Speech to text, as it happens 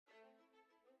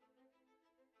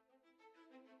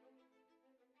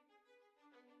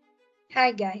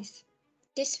Hi guys,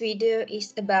 this video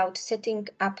is about setting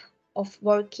up of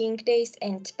working days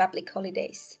and public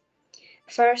holidays.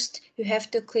 First, you have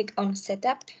to click on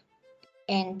Setup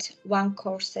and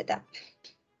OneCore Setup.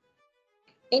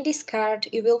 In this card,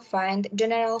 you will find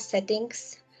general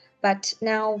settings, but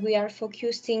now we are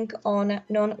focusing on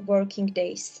non-working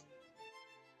days.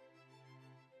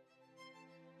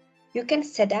 You can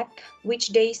set up which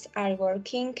days are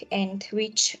working and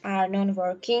which are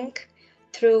non-working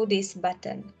through this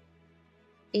button.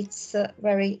 It's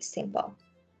very simple.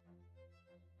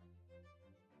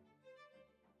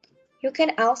 You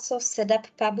can also set up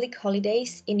public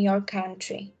holidays in your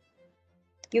country.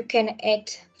 You can add,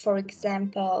 for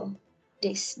example,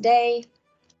 this day,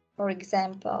 for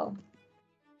example,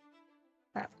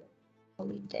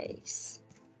 holidays.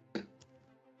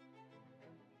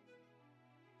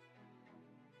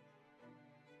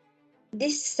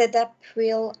 This setup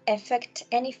will affect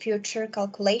any future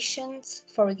calculations,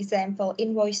 for example,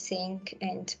 invoicing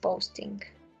and posting.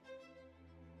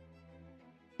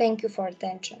 Thank you for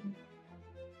attention.